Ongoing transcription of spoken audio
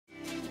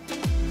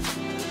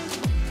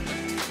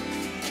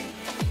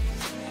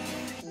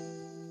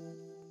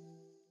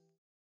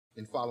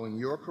following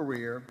your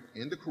career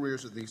and the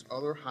careers of these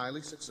other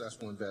highly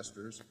successful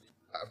investors,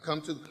 I've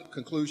come to the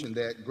conclusion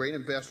that great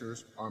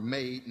investors are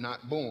made,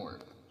 not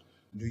born.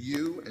 Do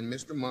you and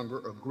Mr. Munger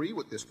agree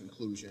with this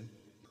conclusion?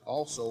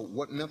 Also,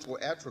 what mental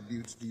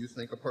attributes do you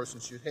think a person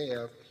should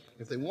have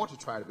if they want to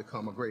try to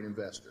become a great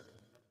investor?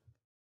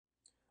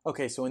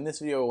 Okay, so in this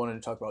video I wanted to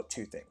talk about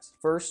two things.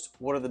 First,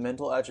 what are the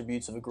mental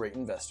attributes of a great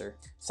investor?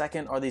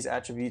 Second, are these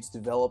attributes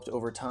developed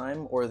over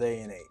time or are they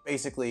innate?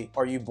 Basically,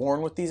 are you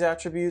born with these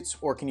attributes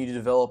or can you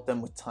develop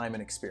them with time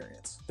and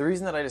experience? The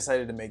reason that I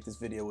decided to make this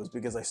video was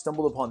because I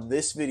stumbled upon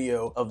this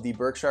video of the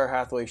Berkshire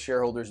Hathaway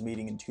shareholders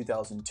meeting in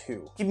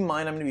 2002. Keep in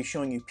mind I'm going to be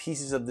showing you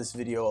pieces of this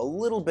video a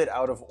little bit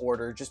out of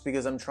order just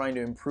because I'm trying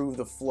to improve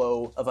the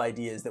flow of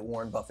ideas that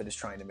Warren Buffett is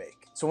trying to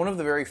make. So one of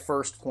the very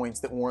first points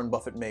that Warren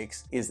Buffett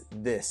makes is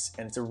this,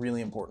 and it's a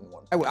really important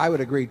one. I would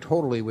agree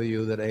totally with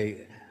you that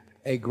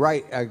a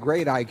great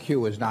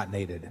IQ is not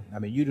needed. I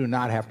mean, you do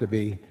not have to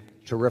be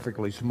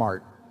terrifically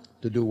smart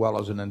to do well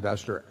as an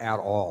investor at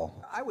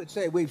all. I would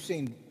say we've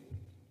seen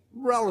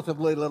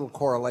relatively little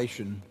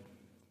correlation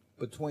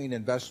between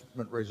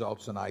investment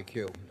results and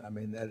IQ. I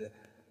mean,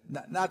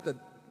 not that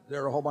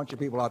there are a whole bunch of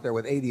people out there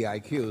with 80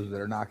 IQs that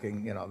are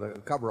knocking,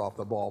 the cover off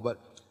the ball,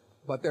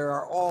 but there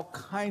are all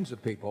kinds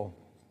of people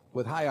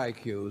with high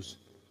IQs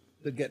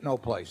that get no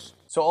place.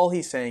 So all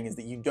he's saying is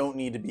that you don't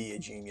need to be a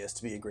genius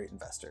to be a great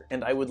investor.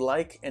 And I would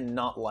like and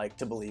not like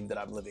to believe that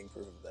I'm living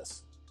proof of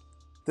this.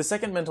 The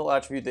second mental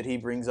attribute that he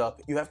brings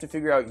up, you have to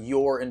figure out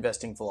your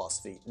investing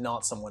philosophy,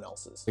 not someone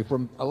else's.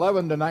 From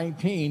 11 to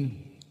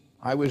 19,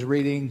 I was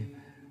reading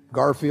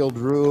Garfield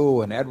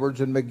Drew and Edwards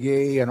and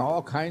McGee and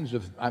all kinds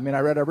of, I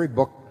read every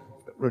book,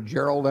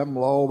 Gerald M.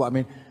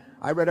 Loeb.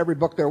 I read every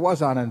book there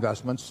was on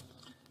investments.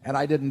 And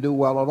I didn't do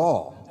well at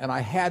all. And I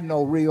had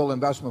no real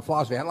investment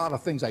philosophy. I had a lot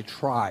of things I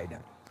tried.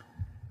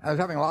 I was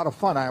having a lot of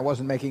fun. I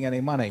wasn't making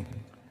any money.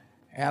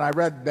 And I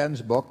read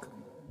Ben's book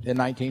in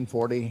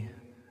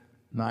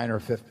 1949 or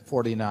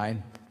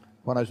 49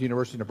 when I was at the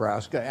University of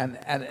Nebraska. And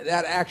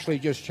that actually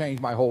just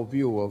changed my whole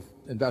view of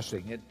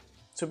investing.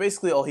 So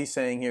basically all he's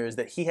saying here is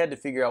that he had to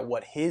figure out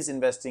what his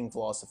investing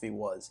philosophy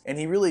was. And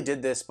he really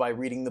did this by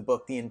reading the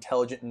book The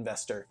Intelligent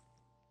Investor,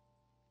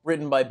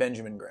 written by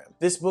Benjamin Graham.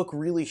 This book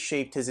really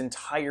shaped his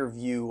entire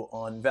view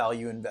on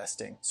value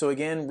investing. So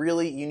again,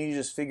 really, you need to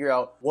just figure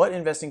out what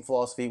investing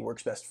philosophy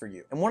works best for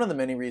you. And one of the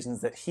many reasons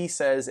that he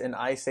says and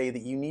I say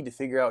that you need to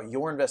figure out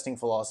your investing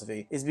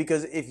philosophy is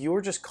because if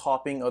you're just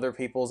copying other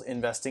people's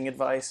investing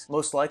advice,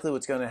 most likely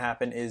what's going to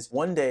happen is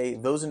one day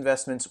those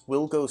investments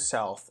will go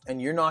south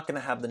and you're not going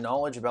to have the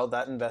knowledge about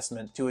that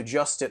investment to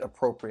adjust it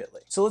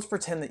appropriately. So let's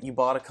pretend that you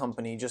bought a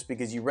company just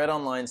because you read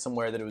online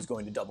somewhere that it was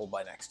going to double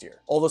by next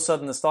year. All of a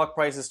sudden the stock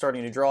price is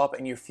starting to drop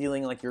and you're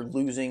feeling like you're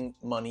losing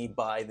money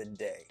by the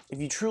day. If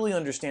you truly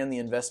understand the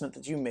investment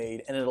that you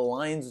made and it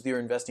aligns with your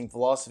investing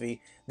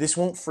philosophy, this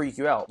won't freak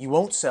you out. You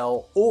won't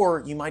sell,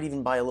 or you might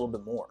even buy a little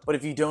bit more. But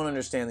if you don't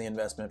understand the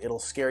investment, it'll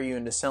scare you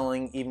into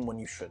selling even when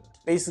you shouldn't.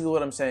 Basically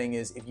what I'm saying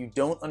is if you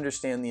don't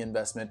understand the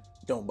investment,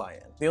 don't buy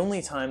in. The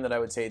only time that I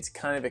would say it's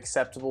kind of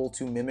acceptable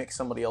to mimic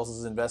somebody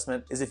else's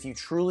investment is if you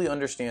truly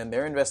understand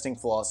their investing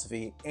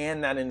philosophy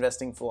and that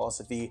investing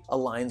philosophy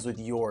aligns with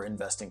your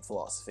investing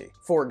philosophy.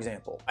 For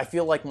example, I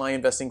feel like my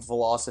investing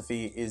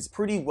philosophy is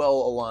pretty well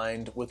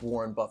aligned with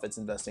Warren Buffett's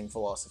investing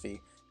philosophy.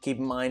 Keep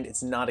in mind,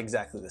 it's not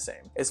exactly the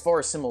same. As far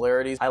as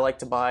similarities, I like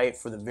to buy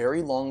for the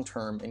very long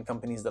term in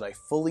companies that I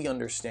fully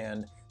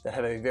understand that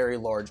have a very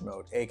large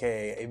moat,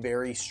 aka a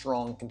very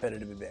strong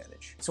competitive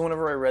advantage. So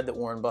whenever I read that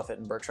Warren Buffett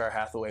and Berkshire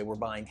Hathaway were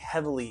buying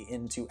heavily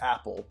into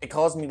Apple, it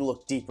caused me to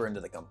look deeper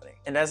into the company.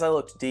 And as I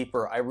looked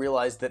deeper, I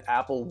realized that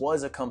Apple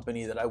was a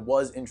company that I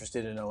was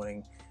interested in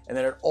owning and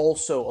that it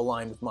also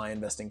aligned with my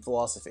investing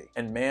philosophy.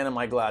 And man, am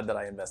I glad that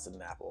I invested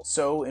in Apple.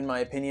 So in my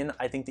opinion,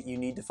 I think that you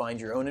need to find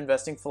your own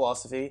investing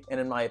philosophy, and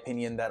in my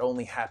opinion, that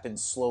only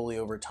happens slowly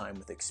over time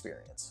with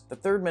experience. The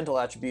third mental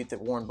attribute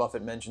that Warren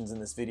Buffett mentions in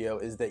this video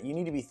is that you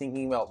need to be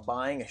thinking about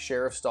buying a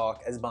share of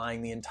stock as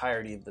buying the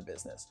entirety of the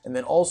business. And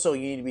then also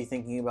you need to be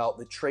thinking about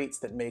the traits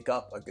that make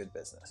up a good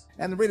business.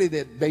 And really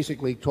that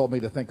basically told me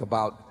to think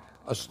about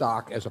a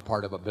stock as a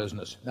part of a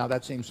business. Now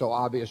that seems so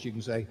obvious, you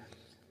can say,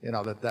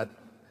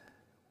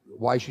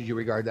 why should you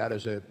regard that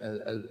as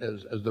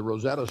the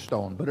Rosetta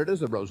Stone? But it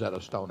is a Rosetta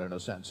Stone in a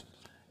sense.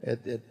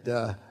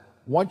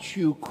 Once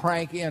you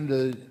crank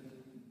into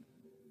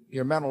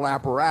your mental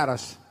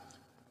apparatus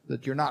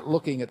that you're not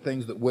looking at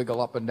things that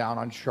wiggle up and down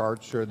on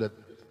charts or that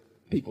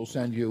people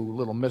send you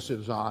little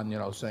missives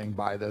on, saying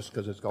buy this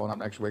because it's going up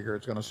next week or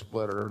it's going to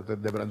split or the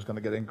dividend's going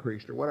to get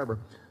increased or whatever.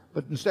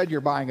 But instead you're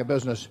buying a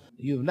business.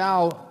 You've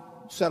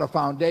now set a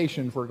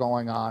foundation for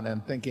going on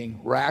and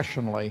thinking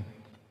rationally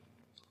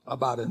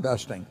about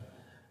investing.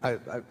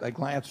 I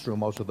glanced through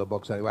most of the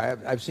books anyway.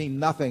 I've seen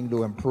nothing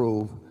to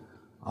improve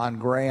on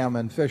Graham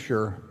and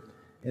Fisher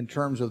in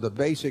terms of the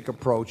basic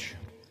approach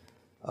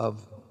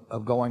of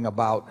going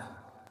about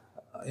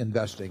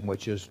investing,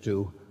 which is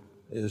to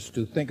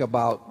think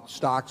about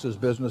stocks as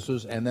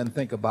businesses and then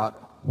think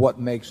about what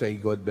makes a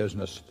good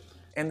business.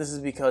 And this is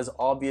because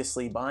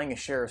obviously buying a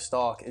share of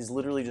stock is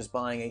literally just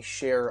buying a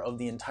share of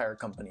the entire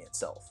company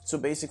itself. So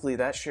basically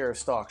that share of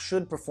stock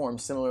should perform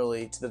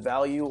similarly to the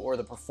value or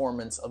the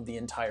performance of the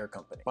entire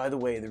company. By the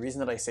way, the reason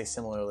that I say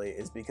similarly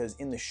is because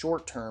in the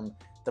short term,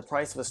 the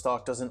price of a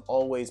stock doesn't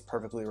always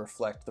perfectly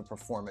reflect the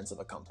performance of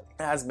a company.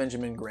 As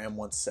Benjamin Graham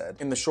once said,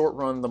 in the short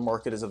run, the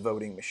market is a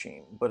voting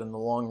machine, but in the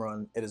long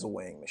run, it is a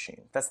weighing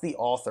machine. That's the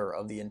author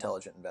of The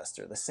Intelligent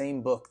Investor, the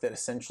same book that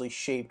essentially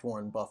shaped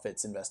Warren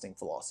Buffett's investing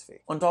philosophy.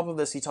 On top of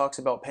this, he talks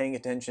about paying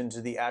attention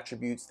to the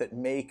attributes that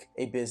make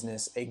a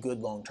business a good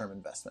long-term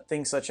investment.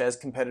 Things such as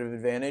competitive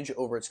advantage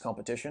over its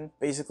competition.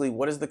 Basically,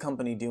 what is the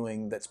company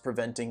doing that's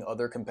preventing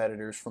other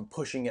competitors from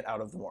pushing it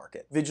out of the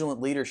market? Vigilant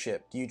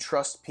leadership. Do you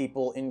trust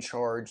people in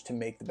charge to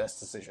make the best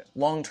decision?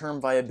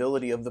 Long-term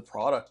viability of the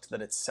product that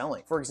it's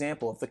selling. For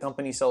example, if the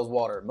company sells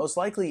water, most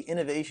likely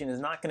innovation is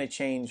not going to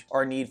change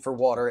our need for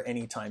water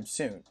anytime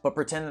soon. But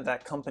pretend that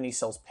that company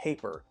sells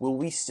paper. Will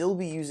we still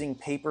be using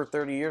paper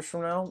 30 years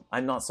from now?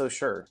 I'm not so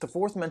sure. The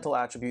fourth mental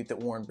attribute that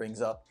Warren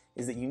brings up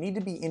is that you need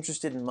to be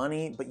interested in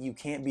money, but you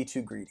can't be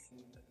too greedy.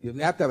 You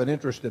have to have an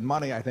interest in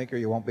money, I think, or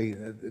you won't be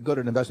good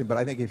at investing. But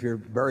I think if you're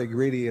very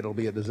greedy, it'll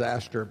be a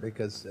disaster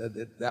because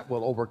that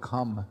will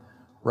overcome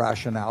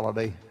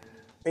rationality.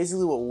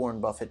 Basically what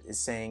Warren Buffett is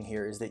saying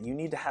here is that you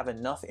need to have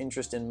enough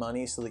interest in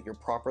money so that you're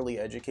properly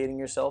educating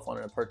yourself on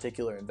a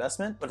particular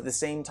investment, but at the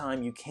same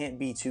time you can't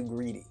be too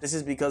greedy. This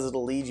is because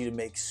it'll lead you to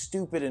make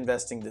stupid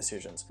investing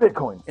decisions.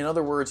 Bitcoin. In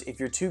other words, if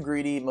you're too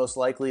greedy, most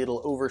likely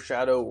it'll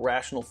overshadow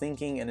rational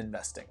thinking and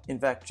investing. In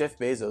fact, Jeff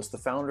Bezos, the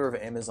founder of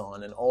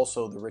Amazon and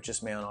also the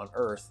richest man on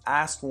earth,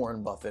 asked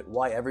Warren Buffett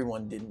why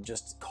everyone didn't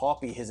just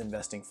copy his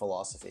investing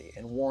philosophy,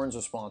 and Warren's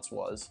response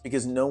was,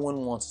 because no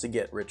one wants to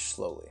get rich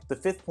slowly. The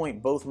fifth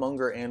point both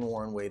Munger and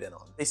Warren weighed in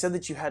on. They said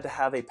that you had to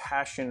have a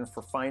passion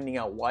for finding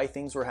out why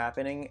things were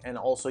happening, and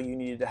also you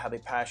needed to have a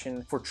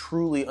passion for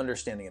truly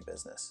understanding a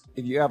business.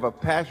 If you have a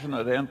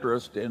passionate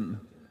interest in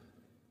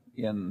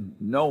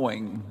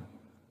knowing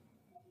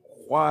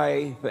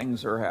why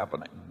things are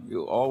happening,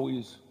 you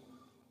always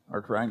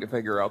are trying to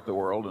figure out the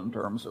world in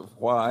terms of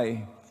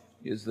why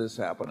is this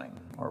happening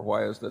or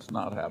why is this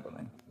not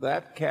happening.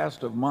 That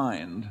cast of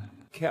mind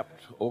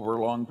kept over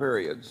long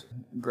periods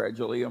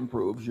gradually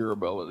improves your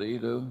ability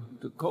to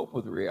cope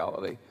with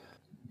reality.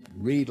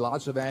 Read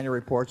lots of annual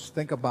reports,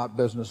 think about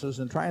businesses,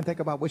 and try and think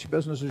about which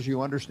businesses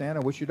you understand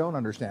and which you don't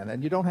understand.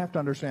 And you don't have to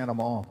understand them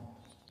all.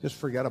 Just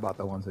forget about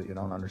the ones that you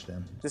don't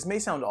understand. This may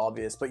sound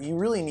obvious, but you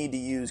really need to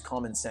use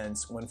common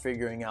sense when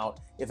figuring out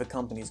if a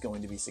company is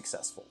going to be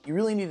successful. You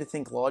really need to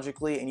think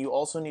logically, and you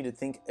also need to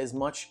think as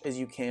much as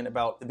you can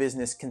about the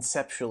business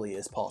conceptually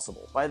as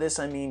possible. By this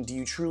I mean, do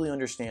you truly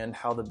understand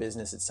how the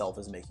business itself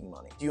is making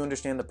money? Do you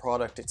understand the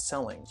product it's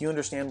selling? Do you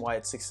understand why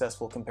it's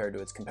successful compared to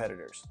its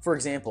competitors? For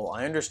example,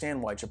 I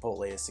understand why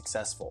Chipotle is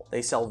successful.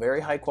 They sell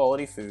very high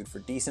quality food for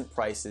decent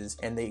prices,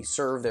 and they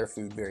serve their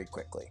food very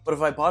quickly. But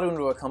if I bought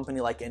into a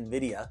company like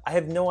Nvidia, I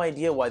have no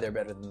idea why they're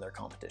better than their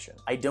competition.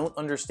 I don't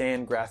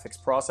understand graphics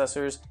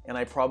processors, and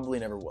I probably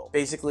never will.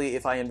 Basically,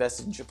 if I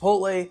invested in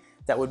Chipotle,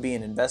 that would be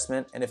an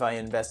investment, and if I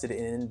invested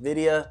in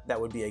Nvidia,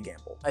 that would be a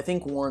gamble. I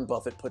think Warren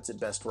Buffett puts it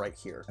best right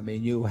here. I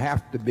mean, you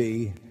have to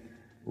be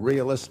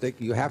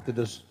realistic. You have to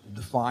just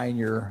define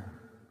your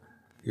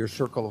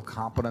circle of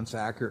competence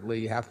accurately.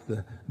 You have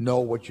to know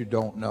what you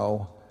don't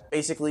know.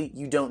 Basically,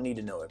 you don't need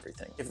to know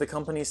everything. If the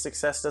company's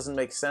success doesn't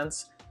make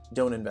sense,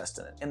 don't invest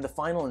in it. And the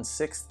final and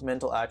sixth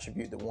mental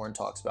attribute that Warren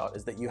talks about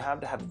is that you have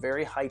to have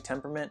very high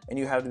temperament and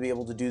you have to be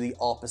able to do the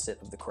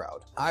opposite of the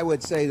crowd. I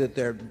would say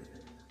that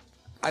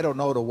I don't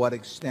know to what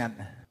extent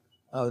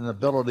an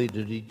ability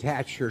to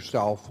detach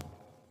yourself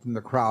from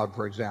the crowd,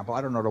 for example.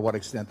 I don't know to what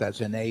extent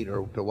that's innate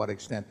or to what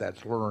extent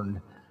that's learned.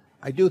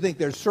 I do think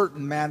there's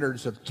certain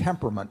manners of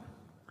temperament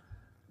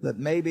that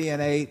may be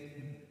innate,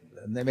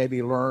 and they may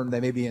be learned, they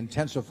may be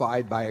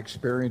intensified by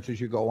experience as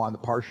you go on,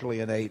 partially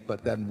innate,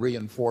 but then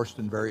reinforced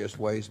in various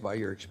ways by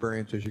your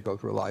experience as you go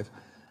through life.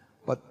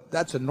 But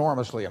that's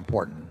enormously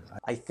important.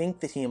 I think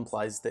that he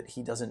implies that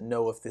he doesn't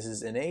know if this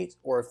is innate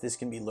or if this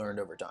can be learned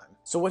over time.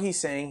 So what he's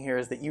saying here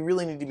is that you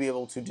really need to be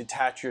able to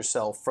detach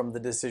yourself from the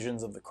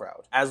decisions of the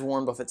crowd. As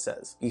Warren Buffett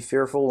says, be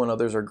fearful when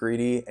others are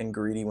greedy and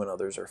greedy when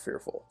others are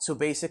fearful. So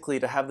basically,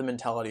 to have the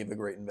mentality of a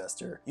great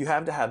investor, you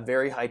have to have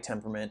very high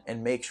temperament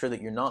and make sure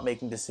that you're not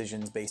making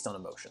decisions based on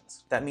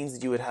emotions. That means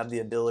that you would have the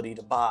ability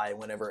to buy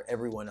whenever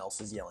everyone else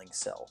is yelling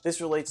sell.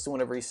 This relates to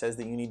whenever he says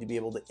that you need to be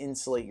able to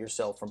insulate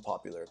yourself from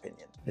popular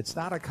opinion. It's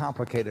not a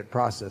complicated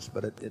process,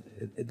 but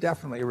it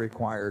definitely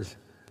requires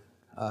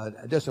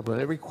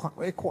discipline. It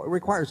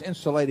requires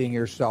insulating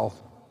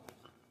yourself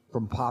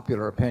from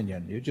popular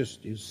opinion.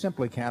 You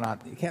simply can't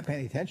pay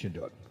any attention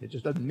to it. It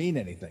just doesn't mean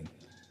anything.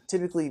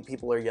 typically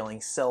people are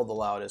yelling sell the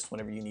loudest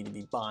whenever you need to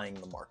be buying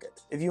the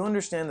market. If you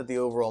understand that the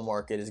overall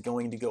market is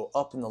going to go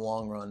up in the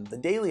long run, the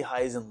daily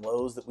highs and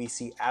lows that we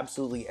see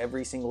absolutely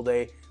every single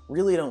day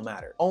really don't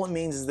matter. All it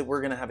means is that we're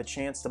going to have a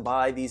chance to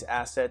buy these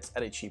assets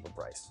at a cheaper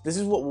price. This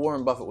is what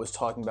Warren Buffett was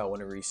talking about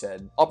whenever he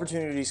said,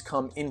 opportunities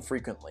come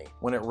infrequently.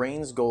 When it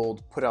rains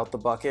gold, put out the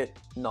bucket,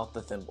 not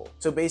the thimble.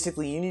 So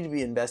basically, you need to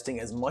be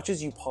investing as much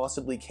as you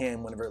possibly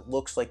can whenever it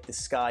looks like the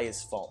sky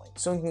is falling.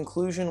 So in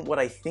conclusion, what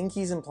I think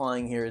he's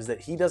implying here is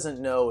that he doesn't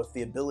know if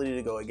the ability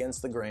to go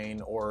against the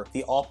grain or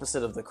the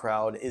opposite of the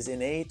crowd is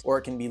innate or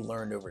it can be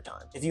learned over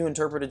time. If you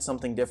interpreted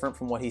something different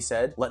from what he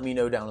said, let me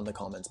know down in the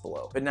comments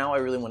below. But now I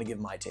really want to give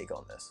my take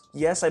on this.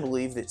 Yes, I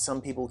believe that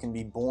some people can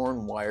be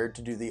born wired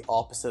to do the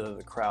opposite of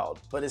the crowd,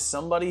 but as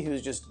somebody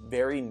who's just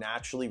very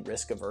naturally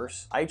risk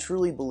averse, I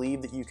truly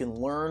believe that you can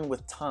learn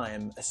with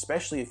time,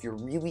 especially if you're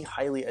really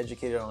highly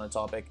educated on a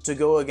topic, to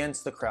go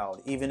against the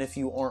crowd, even if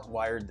you aren't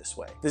wired this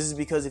way. This is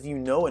because if you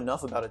know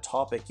enough about a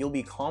topic, you'll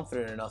be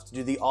confident enough to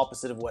do the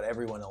opposite of what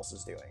everyone else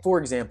is doing. For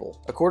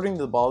example, according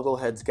to the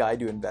Boglehead's Guide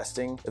to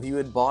Investing, if you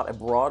had bought a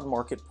broad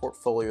market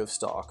portfolio of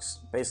stocks,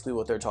 basically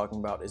what they're talking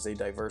about is a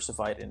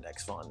diversified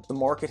index fund, the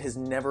market has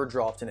never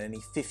dropped in any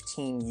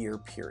 15-year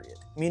period.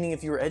 Meaning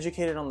if you were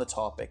educated on the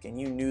topic and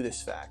you knew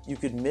this fact, you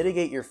could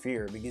mitigate your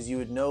fear because you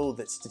would know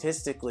that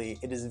statistically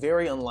it is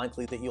very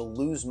unlikely that you'll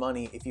lose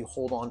money if you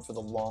hold on for the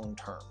long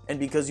term. And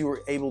because you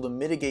were able to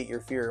mitigate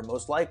your fear,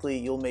 most likely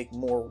you'll make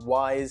more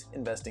wise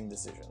investing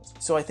decisions.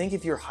 So I think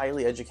if you're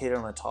highly educated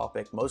on a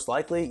topic, most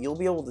likely you'll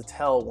be able to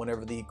tell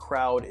whenever the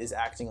crowd is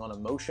acting on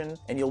emotion,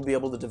 and you'll be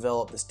able to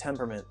develop this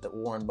temperament that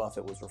Warren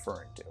Buffett was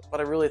referring to. But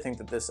I really think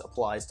that this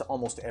applies to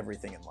almost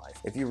everything in life.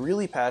 If you're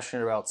really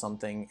passionate about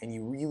something and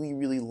you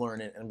really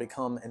learn it and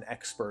become an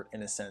expert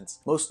in a sense,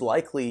 most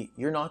likely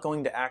you're not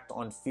going to act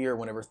on fear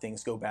whenever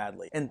things go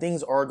badly. And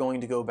things are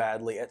going to go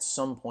badly at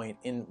some point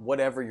in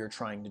whatever you're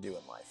trying to do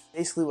in life.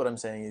 Basically what I'm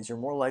saying is you're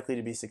more likely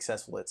to be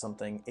successful at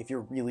something if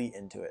you're really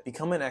into it.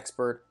 Become an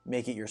expert,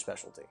 make it your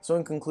specialty. So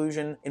in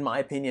conclusion, in my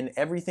opinion,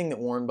 everything that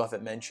Warren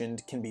Buffett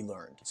mentioned can be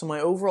learned. So my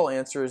overall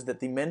answer is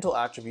that the mental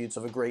attributes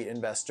of a great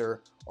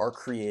investor are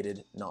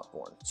created, not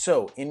born.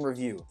 So in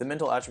review, the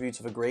mental attributes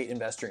of a great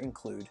investor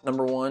include: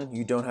 number one,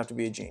 you don't have to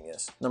be a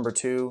genius. Number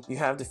two, you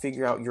have to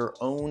figure out your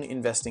own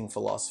investing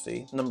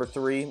philosophy. Number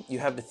three, you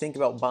have to think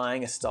about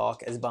buying a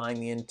stock as buying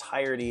the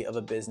entirety of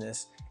a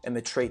business and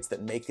the traits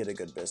that make it a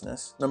good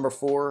business. Number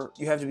four,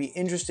 you have to be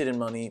interested in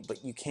money,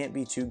 but you can't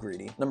be too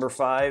greedy. Number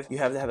five, you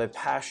have to have a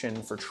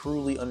passion for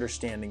truly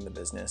understanding the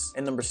business.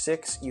 And number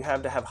six, you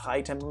have to have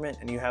high temperament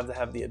and you have to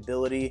have the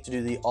ability to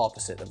do the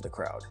opposite of the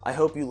crowd. I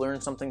hope you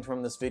learned something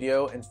from this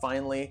video. And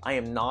finally, I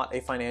am not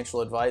a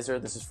financial advisor.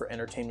 This is for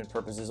entertainment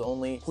purposes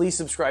only. Please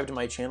subscribe to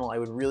my channel. I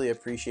would really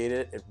appreciate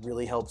it. It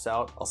really helps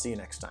out. I'll see you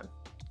next time.